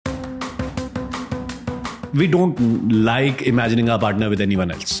we don't like imagining our partner with anyone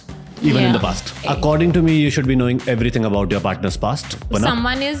else. Even in the past. According to me, you should be knowing everything about your partner's past. If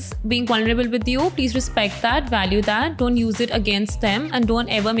someone is being vulnerable with you, please respect that, value that. Don't use it against them and don't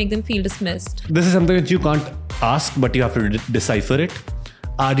ever make them feel dismissed. This is something that you can't ask, but you have to decipher it.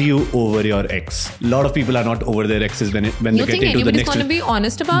 Are you over your ex? A lot of people are not over their exes when they get into the next. You think anybody's going to be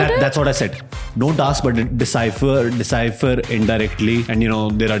honest about it? That's what I said. Don't ask, but decipher indirectly. And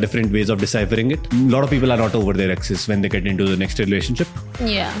there are different ways of deciphering it. A lot of people are not over their exes when they get into the next relationship.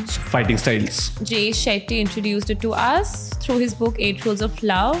 Yeah. Fighting styles. Jay Shetty introduced it to us through his book 8 Rules of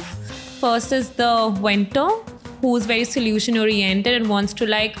Love. First is the venter, who's very solution oriented and wants to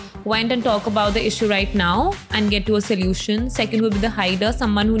vent and talk about the issue right now and get to a solution. Second would be the hider,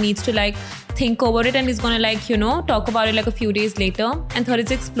 someone who needs to think over it and is gonna talk about it a few days later. And third is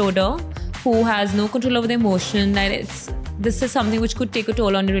the exploder, who has no control over the emotion, this is something which could take a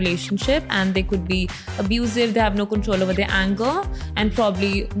toll on the relationship and they could be abusive, they have no control over their anger and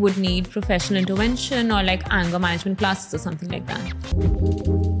probably would need professional intervention or anger management classes or something like that.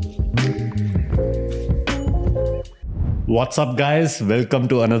 What's up, guys? Welcome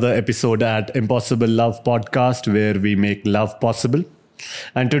to another episode at Impossible Love Podcast, where we make love possible.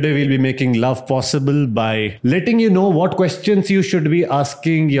 And today we'll be making love possible by letting you know what questions you should be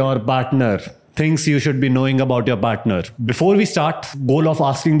asking your partner, things you should be knowing about your partner. Before we start, goal of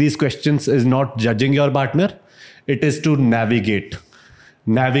asking these questions is not judging your partner. It is to navigate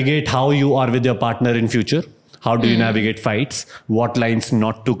how you are with your partner in future. How do you navigate fights? What lines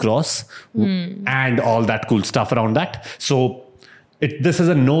not to cross? And all that cool stuff around that. So this is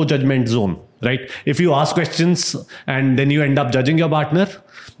a no judgment zone, right? If you ask questions and then you end up judging your partner,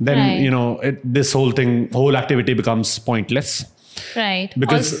 then, this whole activity becomes pointless. Right.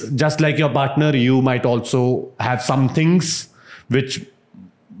 Because just like your partner, you might also have some things which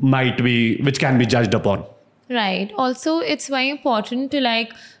can be judged upon. Right. Also, it's very important to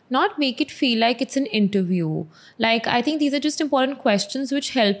not make it feel like it's an interview. I think these are just important questions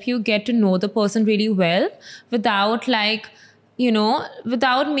which help you get to know the person really well without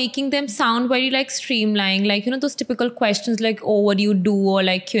without making them sound very streamlined, those typical questions oh, what do you do? Or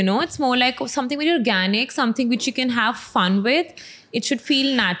it's more like something very organic, something which you can have fun with. It should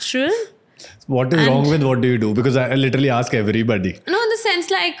feel natural. What is wrong with what do you do? Because I literally ask everybody. No, in the sense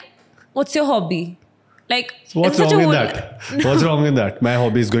what's your hobby? What's wrong with that? No. What's wrong with that? My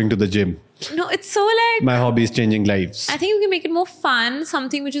hobby is going to the gym. No, it's so my hobby is changing lives. I think you can make it more fun,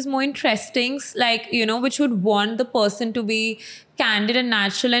 something which is more interesting, which would want the person to be candid and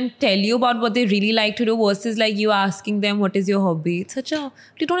natural and tell you about what they really like to do versus you asking them, what is your hobby? It's you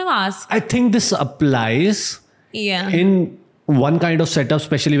don't even ask. I think this applies in one kind of setup,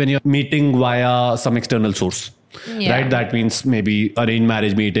 especially when you're meeting via some external source. Yeah. Right? That means maybe arranged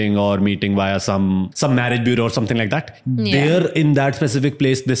marriage meeting or meeting via some marriage bureau or something like that. Yeah. There in that specific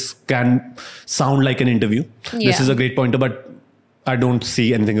place, this can sound like an interview. Yeah. This is a great pointer, but I don't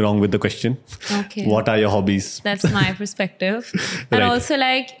see anything wrong with the question. Okay. What are your hobbies? That's my perspective. And also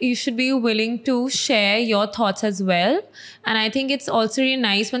you should be willing to share your thoughts as well. And I think it's also really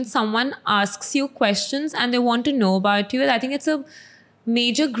nice when someone asks you questions and they want to know about you. I think it's a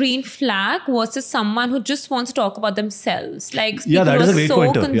major green flag versus someone who just wants to talk about themselves. People that is a great so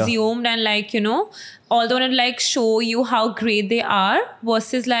pointer. consumed and all they want to show you how great they are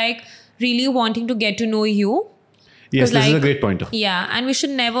versus really wanting to get to know you. Yes, this is a great pointer. Yeah, and we should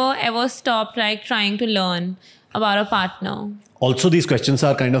never ever stop trying to learn about a partner. Also, these questions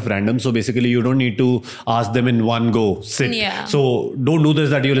are kind of random. So basically, you don't need to ask them in one go. Sit. Yeah. So don't do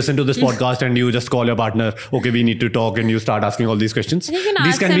this, that you listen to this podcast and you just call your partner, okay, we need to talk, and you start asking all these questions.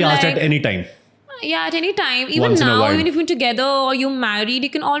 These can be asked at any time. Yeah, at any time. Even now, even if you're together or you're married,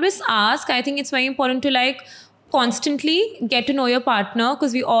 you can always ask. I think it's very important to constantly get to know your partner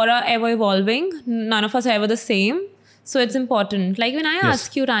because we all are ever evolving. None of us are ever the same. So it's important. When I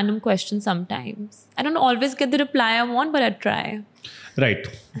ask you random questions sometimes, I don't always get the reply I want, but I try. Right.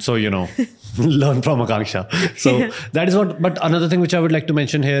 So, learn from Akanksha. So that is what, but another thing which I would like to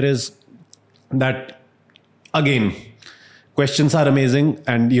mention here is that, again, questions are amazing.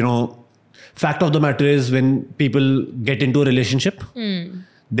 And, fact of the matter is when people get into a relationship,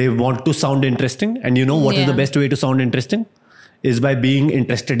 they want to sound interesting. And what is the best way to sound interesting? Is by being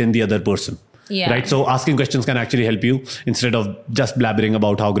interested in the other person. Yeah. Right. So asking questions can actually help you instead of just blabbering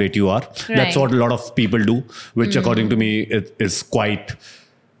about how great you are. Right. That's what a lot of people do, which according to me is quite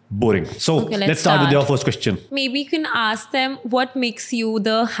boring. So let's start with your first question. Maybe you can ask them what makes you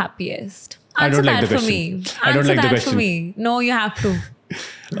the happiest. I don't like the question. For me. I don't like the question. For me. No, you have to.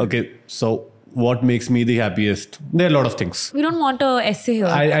 Okay. So what makes me the happiest? There are a lot of things. We don't want a essay here.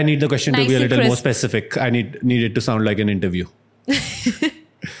 I need the question to be a Nicely little more crisp. specific. I need it to sound like an interview.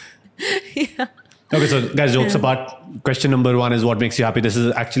 Okay, so guys, jokes apart, question number 1 is what makes you happy. This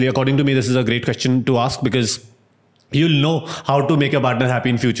is actually, according to me, this is a great question to ask because you'll know how to make your partner happy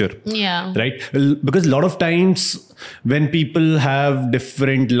in future. Yeah. Right? Well, because a lot of times when people have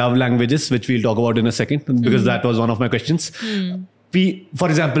different love languages, which we'll talk about in a second, because that was one of my questions. For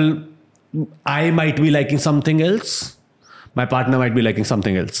example, I might be liking something else. My partner might be liking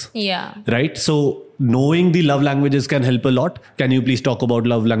something else. Yeah. Right? So knowing the love languages can help a lot. Can you please talk about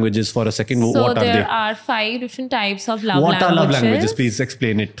love languages for a second? So What are there they? are 5 different types of love What languages. are love languages? Please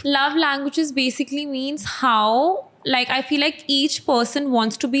explain it. Love languages basically means how, like, I feel like each person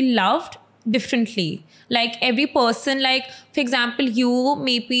wants to be loved differently. Like every person, like, for example, you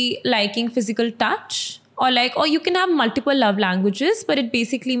may be liking physical touch, or you can have multiple love languages, but it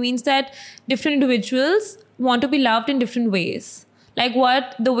basically means that different individuals want to be loved in different ways. Like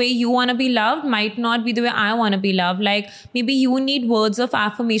the way you want to be loved might not be the way I want to be loved. Like maybe you need words of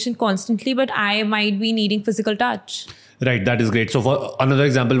affirmation constantly, but I might be needing physical touch. Right, that is great. So for another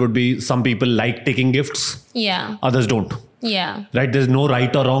example would be some people like taking gifts. Yeah. Others don't. Yeah. Right, there's no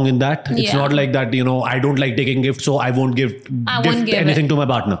right or wrong in that. It's Yeah. not like that, I don't like taking gifts, so I won't give anything it. to my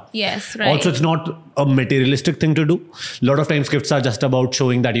partner. Yes, right. Also, it's not a materialistic thing to do. A lot of times gifts are just about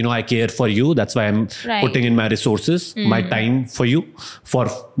showing that, I care for you. That's why I'm Right. putting in my resources, my time for you, for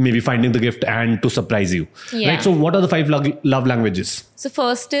maybe finding the gift and to surprise you. Yeah. Right. So what are the 5 love languages? So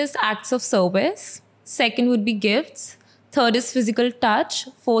first is acts of service. Second would be gifts. Third is physical touch.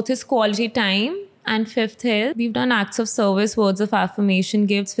 Fourth is quality time. And fifth is, we've done acts of service, words of affirmation,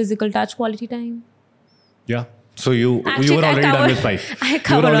 gifts, physical touch, quality time. Yeah. So you Actually, were I already done covered- with 5. I You were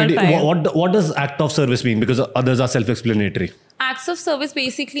covered all 5. What does act of service mean? Because others are self-explanatory. Acts of service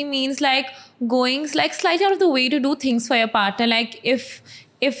basically means like going like slightly out of the way to do things for your partner. Like if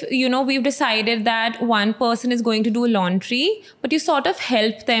we've decided that one person is going to do laundry, but you sort of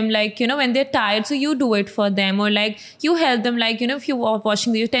help them, like, when they're tired, so you do it for them, or like you help them, like, if you are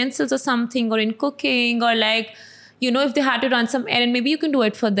washing the utensils or something, or in cooking, or like, if they had to run some errand, maybe you can do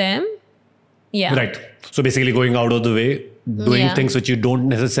it for them. Yeah. Right. So basically going out of the way, doing Yeah. things which you don't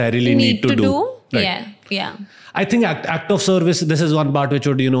necessarily need to do. Right. Yeah. Yeah. I think act of service, this is one part which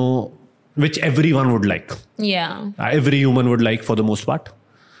would, which everyone would like. Yeah. Every human would like for the most part.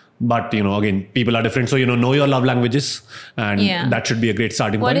 But, again, people are different. So, know your love languages. And Yeah. that should be a great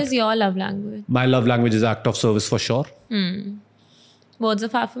starting What point. is your love language? My love language is act of service for sure. Words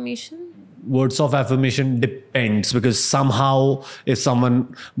of affirmation? Words of affirmation depends, because somehow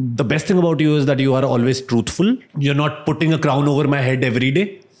the best thing about you is that you are always truthful. You're not putting a crown over my head every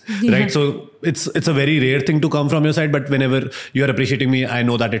day. Right. So it's a very rare thing to come from your side. But whenever you are appreciating me, I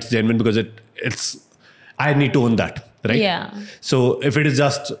know that it's genuine, because I need to own that. Right. Yeah. So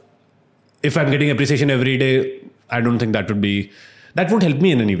if I'm getting appreciation every day, I don't think that won't help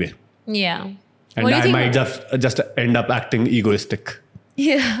me in any way. Yeah. And What do you I think- might just end up acting egoistic.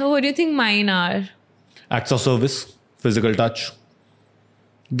 Yeah. What do you think mine are? Acts of service, physical touch,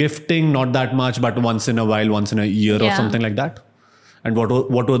 gifting, not that much, but once in a while, once in a year or Yeah. something like that. And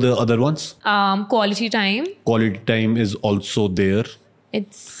what were the other ones? Quality time. Quality time is also there.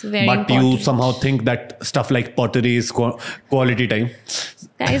 It's very But important. you somehow think that stuff like pottery is quality time.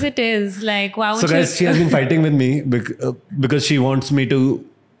 Guys, it is. Like, why So won't guys, she has been fighting with me because she wants me to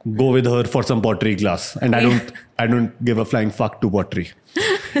go with her for some pottery class, and I don't give a flying fuck to pottery.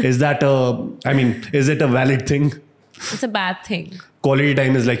 Is it a valid thing? It's a bad thing. Quality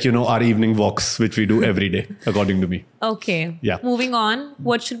time is like, our evening walks, which we do every day, according to me. Okay. Yeah. Moving on.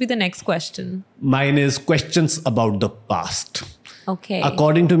 What should be the next question? Mine is questions about the past. Okay.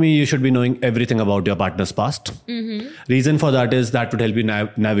 According to me, you should be knowing everything about your partner's past. Reason for that is that would help you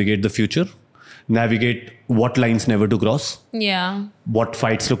navigate the future, navigate what lines never to cross, Yeah. what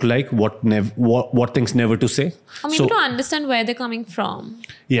fights look like, what things never to say. Or maybe to understand where they're coming from.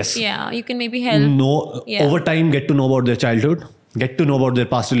 Yes. Yeah. You can maybe help. Yeah. Over time, get to know about their childhood, get to know about their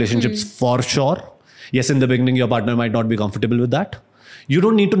past relationships for sure. Yes, in the beginning, your partner might not be comfortable with that. You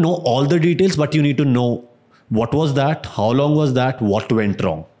don't need to know all the details, but you need to know what was that, how long was that, what went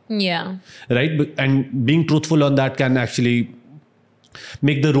wrong. Yeah. Right? And being truthful on that can actually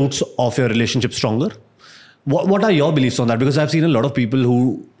make the roots of your relationship stronger. What are your beliefs on that? Because I've seen a lot of people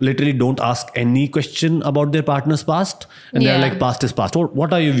who literally don't ask any question about their partner's past, and they're Yeah. like, past is past.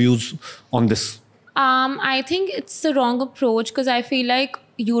 What are your views on this? I think it's the wrong approach, because I feel like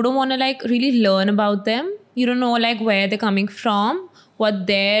you don't want to like really learn about them. You don't know like where they're coming from, what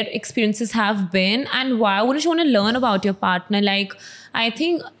their experiences have been, and why wouldn't you want to learn about your partner? Like, I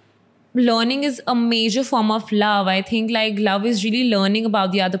think learning is a major form of love. I think like love is really learning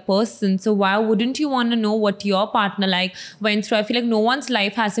about the other person. So why wouldn't you want to know what your partner like went through? I feel like no one's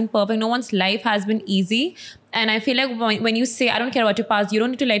life has been perfect. No one's life has been easy. And I feel like when you say, I don't care about your past, you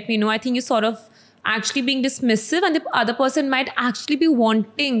don't need to let me know. I think you sort of actually being dismissive, and the other person might actually be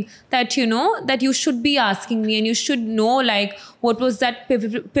wanting that, you know, that you should be asking me and you should know like what was that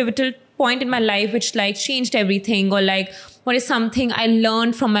pivotal point in my life which like changed everything, or like what is something I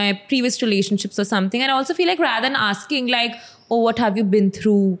learned from my previous relationships or something. And I also feel like rather than asking like, oh, what have you been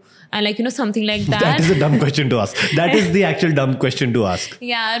through? And like, you know, something like that. That is a dumb question to ask. That is the actual dumb question to ask.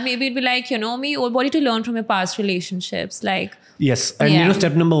 Yeah, maybe it'd be like, you know, me, what did you learn from your past relationships? Like, yes. And you know,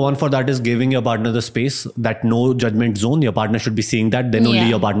 step number 1 for that is giving your partner the space, that no judgment zone. Your partner should be seeing that. Then only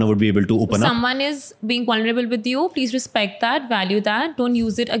your partner would be able to open up. Someone is being vulnerable with you. Please respect that, value that. Don't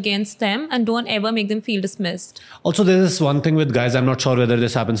use it against them, and don't ever make them feel dismissed. Also, there is one thing with guys, I'm not sure whether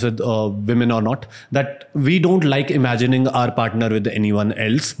this happens with women or not, that we don't like imagining our partner with anyone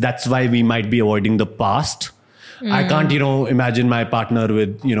else. That's why we might be avoiding the past. I can't, you know, imagine my partner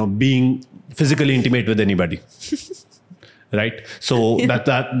with, you know, being physically intimate with anybody. Right? So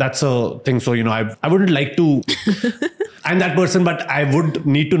that's a thing. So, you know, I wouldn't like to, I'm that person, but I would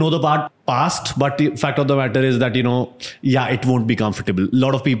need to know the past. But the fact of the matter is that, you know, yeah, it won't be comfortable. A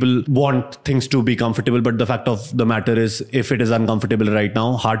lot of people want things to be comfortable, but the fact of the matter is, if it is uncomfortable right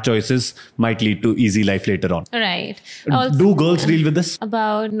now, hard choices might lead to easy life later on. Right. Do girls deal with this?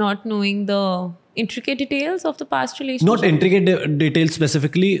 About not knowing the intricate details of the past relationship? Not intricate details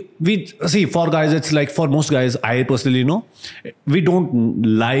specifically. We see, for guys, it's like, for most guys, I personally know, we don't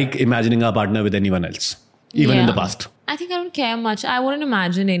like imagining our partner with anyone else, even in the past. I think I don't care much. I wouldn't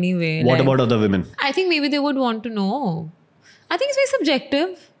imagine anyway. What about other women? I think maybe they would want to know. I think it's very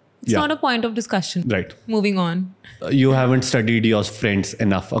subjective. It's not a point of discussion. Right. Moving on. You haven't studied your friends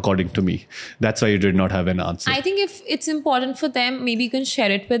enough, according to me. That's why you did not have an answer. I think if it's important for them, maybe you can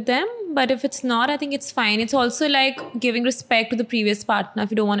share it with them. But if it's not, I think it's fine. It's also like giving respect to the previous partner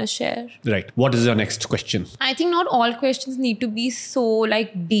if you don't want to share. Right. What is your next question? I think not all questions need to be so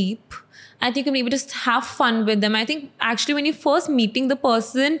like deep. I think maybe just have fun with them. I think actually when you're first meeting the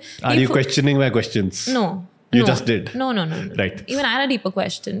person... Are you questioning my questions? No. You just did? No. Right. Even I had a deeper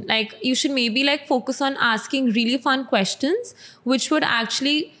question. Like, you should maybe like focus on asking really fun questions, which would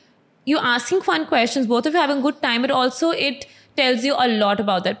actually, you're asking fun questions, both of you having a good time, but also it tells you a lot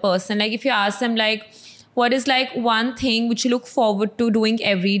about that person. Like if you ask them like, what is like one thing which you look forward to doing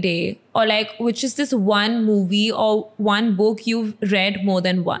every day? Or like, which is this one movie or one book you've read more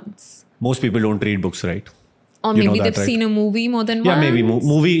than once? Most people don't read books, right? Or maybe they've seen a movie more than once. Yeah, maybe.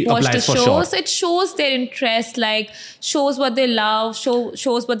 Movie applies for sure. So it shows their interest, like shows what they love,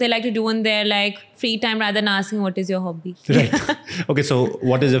 shows what they like to do in their like free time rather than asking what is your hobby. Right. Okay, so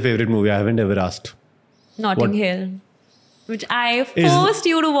what is your favorite movie? I haven't ever asked. Notting Hill. Which I forced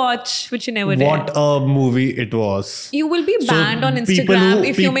you to watch, which you never did. What a movie it was. You will be banned on Instagram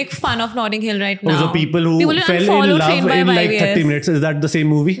if you make fun of Notting Hill right now. So people who fell in love in like 30 minutes. Is that the same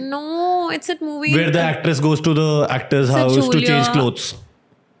movie? No, it's a movie. Where the actress goes to the actor's house to change clothes.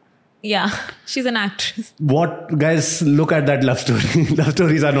 Yeah, she's an actress. What, guys, look at that love story. Love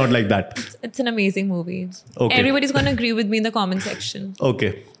stories are not like that. It's an amazing movie. Okay. Everybody's going to agree with me in the comment section.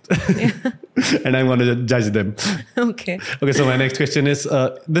 Okay. And I'm going to judge them. Okay. Okay, so my next question is,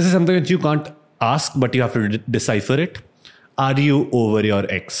 this is something that you can't ask, but you have to decipher it. Are you over your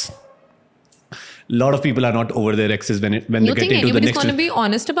ex? A lot of people are not over their exes when they get into the next... You think anybody's going to be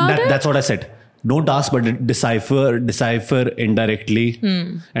honest about it? That's what I said. Don't ask, but decipher indirectly.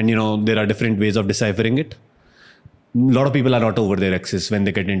 And, you know, there are different ways of deciphering it. A lot of people are not over their exes when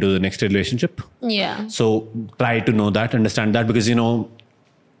they get into the next relationship. Yeah. So try to know that, understand that, because, you know,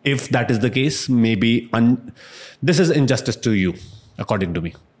 if that is the case, maybe this is injustice to you, according to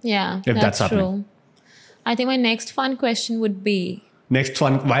me. Yeah, if that's happening. True. I think my next fun question would be... Next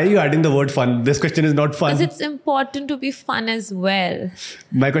fun. Why are you adding the word fun? This question is not fun. Because it's important to be fun as well.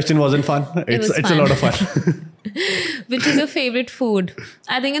 My question wasn't fun. It's a lot of fun. Which is your favorite food?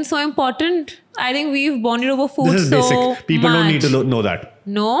 I think it's so important. I think we've bonded over food this is so basic. People don't need to know that.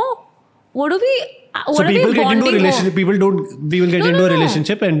 No? What do we... So people get into a relationship. People get into a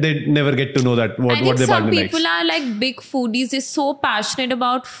relationship and they never get to know that what their partner likes. Some people are like big foodies. They're so passionate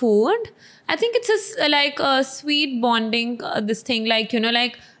about food. I think it's like a sweet bonding. This thing, like, you know,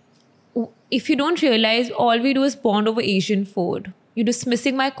 like if you don't realize, all we do is bond over Asian food. You're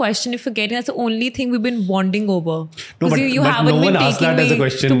dismissing my question. You're forgetting that's the only thing we've been bonding over. No, but no one asked that as a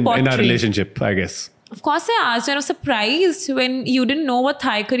question in our relationship, I guess. Of course I asked, and I was surprised when you didn't know what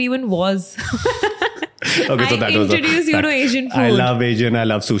Thai curry even was. Okay, so I that was introduced you to Asian food. I love Asian. I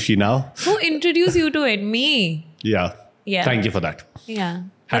love sushi now. Who introduced you to it? Me. Yeah. Yeah. Thank you for that. Yeah.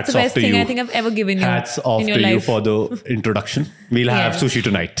 Hats That's the off best to thing you. I think I've ever given you. Hats off in to your you life. for the introduction. We'll have Yeah. sushi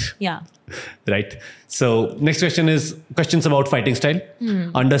tonight. Yeah. Right. So next question is questions about fighting style.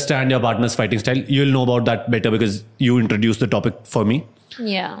 Understand your partner's fighting style. You'll know about that better because you introduced the topic for me.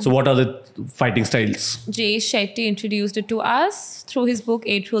 Yeah. So what are the fighting styles? Jay Shetty introduced it to us through his book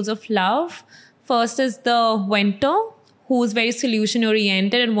 8 Rules of Love. First is the venter, who's very solution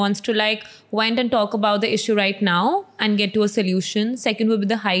oriented and wants to vent and talk about the issue right now and get to a solution. Second would be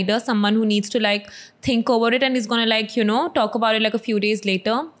the hider, someone who needs to think over it and is gonna talk about it a few days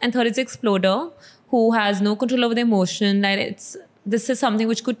later. And third is the exploder, who has no control over the emotion. This is something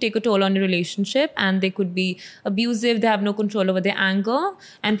which could take a toll on the relationship, and they could be abusive. They have no control over their anger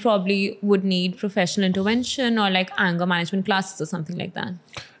and probably would need professional intervention or anger management classes or something like that.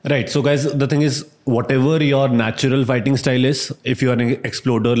 Right. So guys, the thing is, whatever your natural fighting style is, if you are an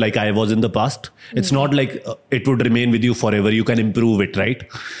exploder like I was in the past, it's not like it would remain with you forever. You can improve it, right?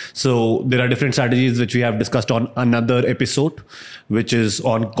 So there are different strategies which we have discussed on another episode, which is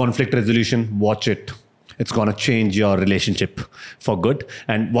on conflict resolution. Watch it. It's going to change your relationship for good,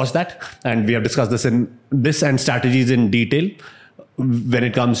 and watch that. And we have discussed this and strategies in detail when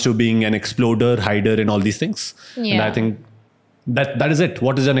it comes to being an exploder, hider, and all these things. Yeah. And I think that is it.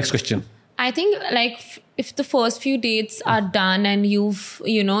 What is your next question? I think if the first few dates are done and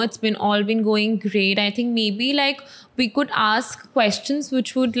it's been going great, I think maybe we could ask questions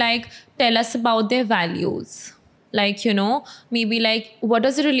which would tell us about their values. Maybe what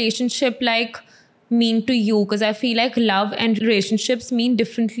does a relationship mean to you? Because I feel love and relationships mean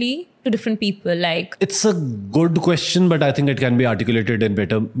differently to different people. It's a good question, but I think it can be articulated in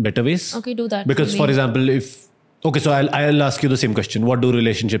better ways. Okay, do that. Because for example, so I'll ask you the same question. What do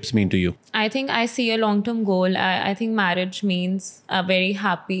relationships mean to you? I think I see a long-term goal. I think marriage means a very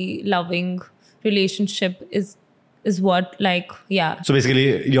happy, loving relationship is what So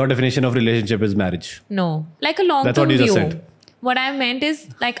basically, your definition of relationship is marriage. No, a long-term That's what you view. just said. What I meant is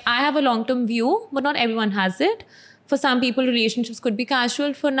I have a long-term view, but not everyone has it. For some people, relationships could be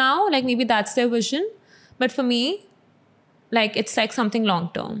casual for now. Maybe that's their vision. But for me, it's something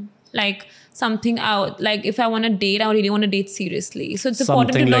long-term. Something out. If I want to date, I really want to date seriously. So it's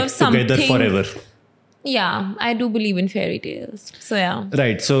important to know if something together forever. Yeah, I do believe in fairy tales. So yeah.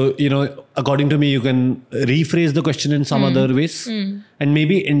 Right. So, according to me, you can rephrase the question in some other ways and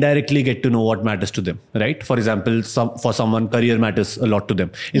maybe indirectly get to know what matters to them. Right. For example, for someone, career matters a lot to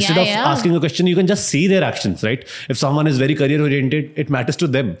them. Instead of asking a question, you can just see their actions. Right. If someone is very career oriented, it matters to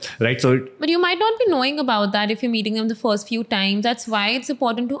them. Right. But you might not be knowing about that if you're meeting them the first few times. That's why it's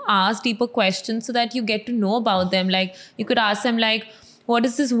important to ask deeper questions so that you get to know about them. You could ask them what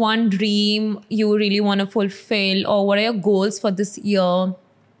is this one dream you really want to fulfill, or what are your goals for this year?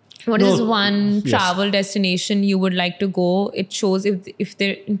 What is one travel destination you would like to go? It shows if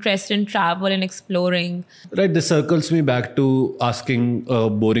they're interested in travel and exploring. Right. This circles me back to asking a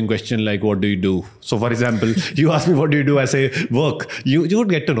boring question like, what do you do? So for example, you ask me, what do you do? I say, work. You would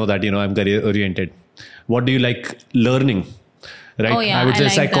get to know that, I'm career oriented. What do you like learning? Right. Oh, yeah, I would say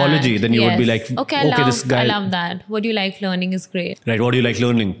psychology. That. Then you would be like, this guy. I love that. What do you like learning is great. Right. What do you like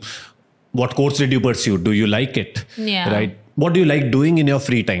learning? What course did you pursue? Do you like it? Yeah. Right. What do you like doing in your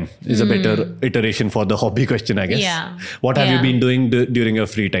free time is a better iteration for the hobby question, I guess. Yeah. What have you been doing during your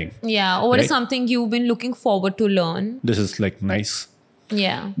free time? Yeah. Or what is something you've been looking forward to learn? This is nice.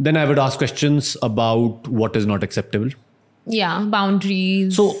 Yeah. Then I would ask questions about what is not acceptable. Yeah,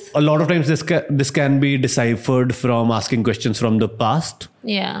 boundaries. So a lot of times this can be deciphered from asking questions from the past.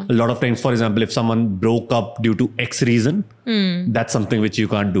 Yeah. A lot of times, for example, if someone broke up due to X reason, that's something which you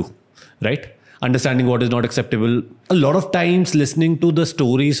can't do, right? Understanding what is not acceptable. A lot of times listening to the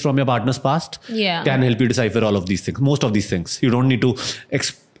stories from your partner's past can help you decipher all of these things, most of these things. You don't need to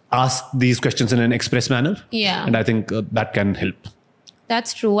ask these questions in an express manner. Yeah. And I think that can help.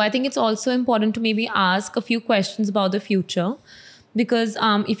 That's true. I think it's also important to maybe ask a few questions about the future, because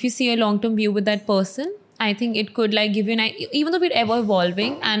if you see a long-term view with that person, I think it could give you even though we're ever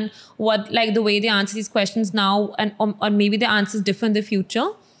evolving and what the way they answer these questions now and or maybe the answer is different in the future,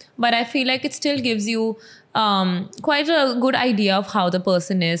 but I feel it still gives you quite a good idea of how the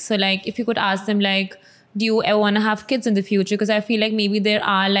person is. So if you could ask them do you ever want to have kids in the future? Because I feel maybe there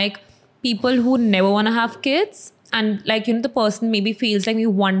are people who never want to have kids. And the person maybe feels maybe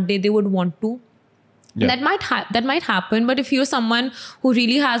one day they would want to. Yeah. That might happen, but if you're someone who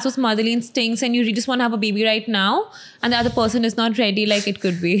really has those motherly instincts and you really just want to have a baby right now, and the other person is not ready, like it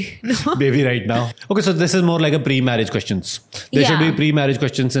could be. No? Baby right now. Okay, so this is more like a pre-marriage questions. There should be pre-marriage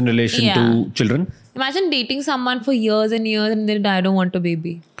questions in relation to children. Imagine dating someone for years and years and then I don't want a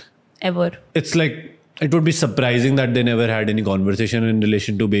baby. Ever. It's like, it would be surprising that they never had any conversation in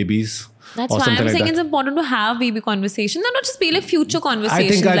relation to babies. That's why I'm saying it's important to have baby conversations and not just be like future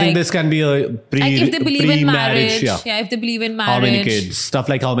conversations. I think this can be a like if they believe in marriage. Yeah. If they believe in marriage. How many kids? Stuff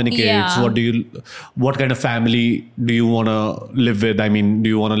like how many kids? What kind of family do you want to live with? I mean, do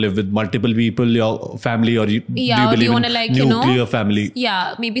you want to live with multiple people, your family, or do you believe in like, nuclear family?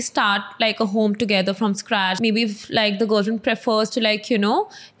 Yeah, maybe start like a home together from scratch. Maybe if like the girlfriend prefers to like,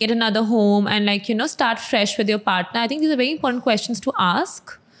 get another home and like, start fresh with your partner. I think these are very important questions to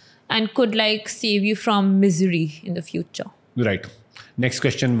ask. And could like save you from misery in the future. Right. Next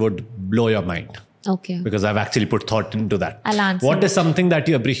question would blow your mind. Okay. Because I've actually put thought into that. I'll answer. What is something that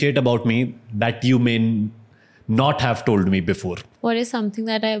you appreciate about me that you may not have told me before? What is something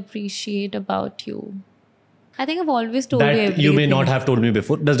that I appreciate about you? I think I've always told you that everything. You may not have told me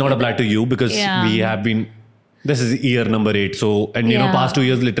before. Does not apply to you because we have been... This is year number 8. So, and past 2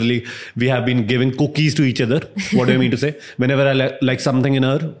 years, literally, we have been giving cookies to each other. What do I mean to say? Whenever I like something in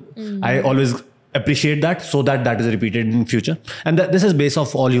her, I always appreciate that so that is repeated in future. And this is based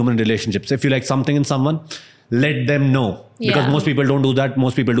off all human relationships. If you like something in someone, let them know. Because most people don't do that.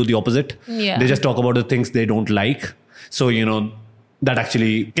 Most people do the opposite. Yeah. They just talk about the things they don't like. So, that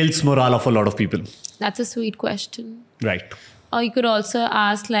actually kills morale of a lot of people. That's a sweet question. Right. Or you could also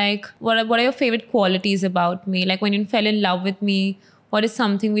ask like, what are your favorite qualities about me? Like when you fell in love with me, what is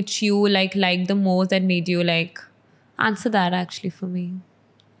something which you liked the most that made you like answer that actually for me?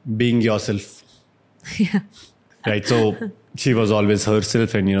 Being yourself. Yeah. Right. So she was always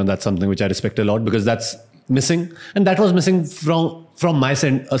herself and that's something which I respect a lot because that's missing. And that was missing from my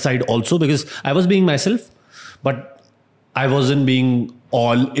side also because I was being myself, but I wasn't being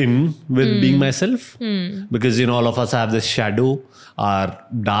all in with being myself because all of us have this shadow, our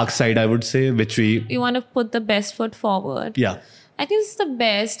dark side, I would say, which you want to put the best foot forward. Yeah. I think this is the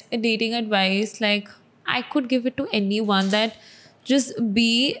best dating advice like I could give it to anyone, that just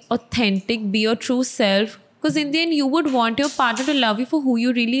be authentic, be your true self, because in the end you would want your partner to love you for who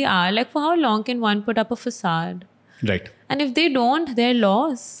you really are. Like for how long can one put up a facade? Right. And if they don't, they're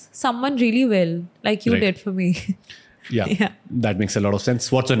lost. Someone really will, like you did for me. Yeah, that makes a lot of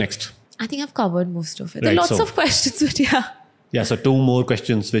sense. What's your next? I think I've covered most of it. There are lots of questions, but Yeah, so 2 more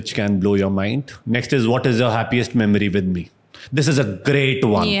questions which can blow your mind. Next is, what is your happiest memory with me? This is a great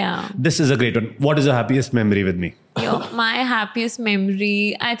one. Yeah. This is a great one. What is your happiest memory with me? My happiest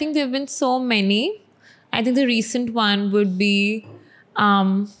memory, I think there have been so many. I think the recent one would be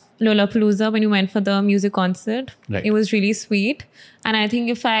Lollapalooza when you went for the music concert. Right. It was really sweet. And I think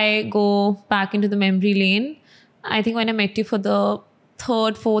if I go back into the memory lane, I think when I met you for the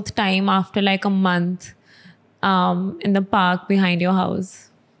 3rd, 4th time after like a month in the park behind your house.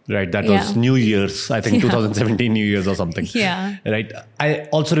 Right, that was New Year's, I think 2017 New Year's or something. Yeah. Right. I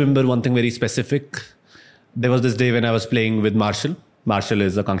also remember one thing very specific. There was this day when I was playing with Marshall. Marshall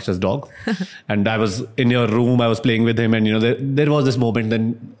is Akanksha's dog. And I was in your room, I was playing with him and there was this moment,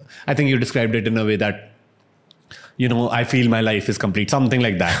 and I think you described it in a way that I feel my life is complete. Something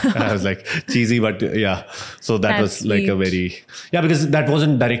like that. And I was like, cheesy, but yeah. So that's was like a very... Yeah, because that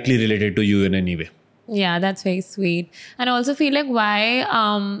wasn't directly related to you in any way. Yeah, that's very sweet. And I also feel like why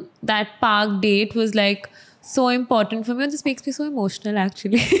that park date was like so important for me. And this makes me so emotional,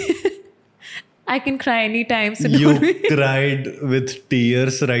 actually. I can cry anytime. So you cried with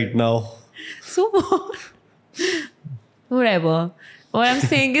tears right now. So what? Whatever. What I'm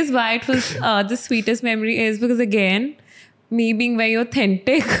saying is why it was the sweetest memory is because, again, me being very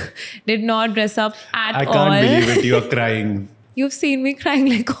authentic, did not dress up at all. I can't believe it. You are crying. You've seen me crying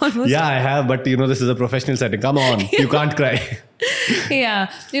like almost. Yeah, I have. But, this is a professional setting. Come on. You can't cry. Yeah.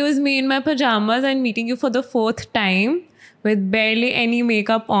 It was me in my pajamas and meeting you for the 4th time with barely any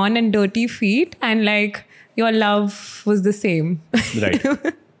makeup on and dirty feet. And like your love was the same. Right.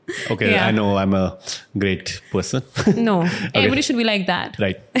 Okay, I know I'm a great person. No, everybody should be like that.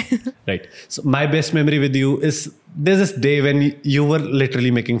 Right, right. So my best memory with you is there's this day when you were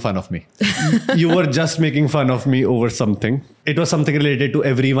literally making fun of me. You were just making fun of me over something. It was something related to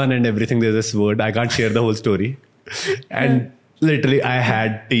everyone and everything. There's this word. I can't share the whole story. And literally I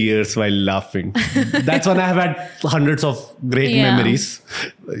had tears while laughing. That's when I have had hundreds of great memories.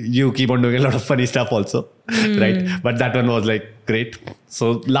 You keep on doing a lot of funny stuff also, right? But that one was like great.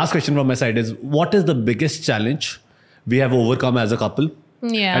 So last question from my side is, what is the biggest challenge we have overcome as a couple?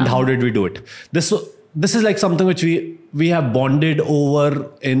 Yeah. And how did we do it? this is like something which we have bonded over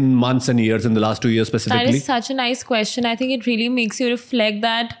in months and years, in the last 2 years specifically. That is such a nice question. I think it really makes you reflect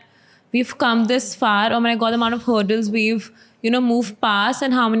that we've come this far. Oh my God, the amount of hurdles we've, moved past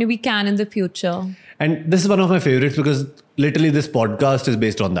and how many we can in the future. And this is one of my favorites because literally this podcast is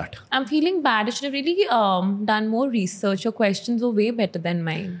based on that. I'm feeling bad. I should have really done more research. Your questions were way better than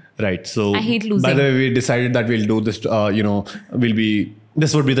mine. Right. So I hate losing. By the way, we decided that we'll do this,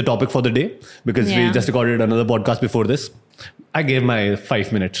 this would be the topic for the day because we just recorded another podcast before this. I gave my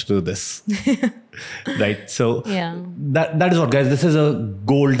 5 minutes to this. Right. So that is what, guys, this is a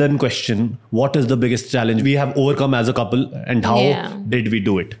golden question. What is the biggest challenge we have overcome as a couple and how did we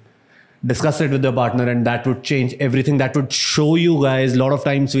do it? Discuss it with your partner and that would change everything. That would show you guys. A lot of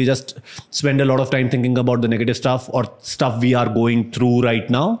times we just spend a lot of time thinking about the negative stuff or stuff we are going through right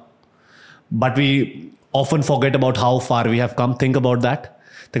now. But we often forget about how far we have come. Think about that.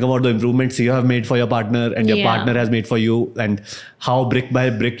 Think about the improvements you have made for your partner and your partner has made for you and how brick by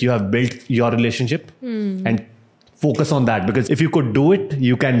brick you have built your relationship and focus on that. Because if you could do it,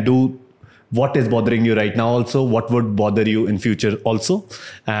 you can do what is bothering you right now also, what would bother you in future also.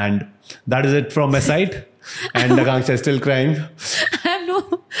 And that is it from my side. And Akanksha is still crying.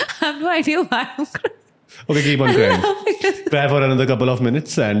 I have no idea why I'm crying. Okay, keep on crying. Cry for another couple of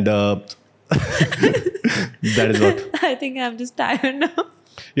minutes and that is what. I think I'm just tired now.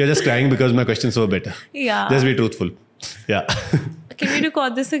 You're just crying because my questions were better. Yeah. Just be truthful. Yeah. Can we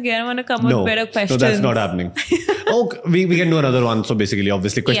record this again? I want to come with better questions. No, that's not happening. We can do another one. So basically,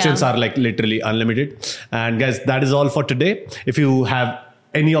 obviously, questions are like literally unlimited. And guys, that is all for today. If you have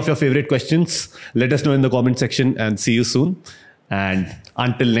any of your favorite questions, let us know in the comment section and see you soon. And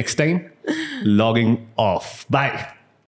until next time, logging off. Bye.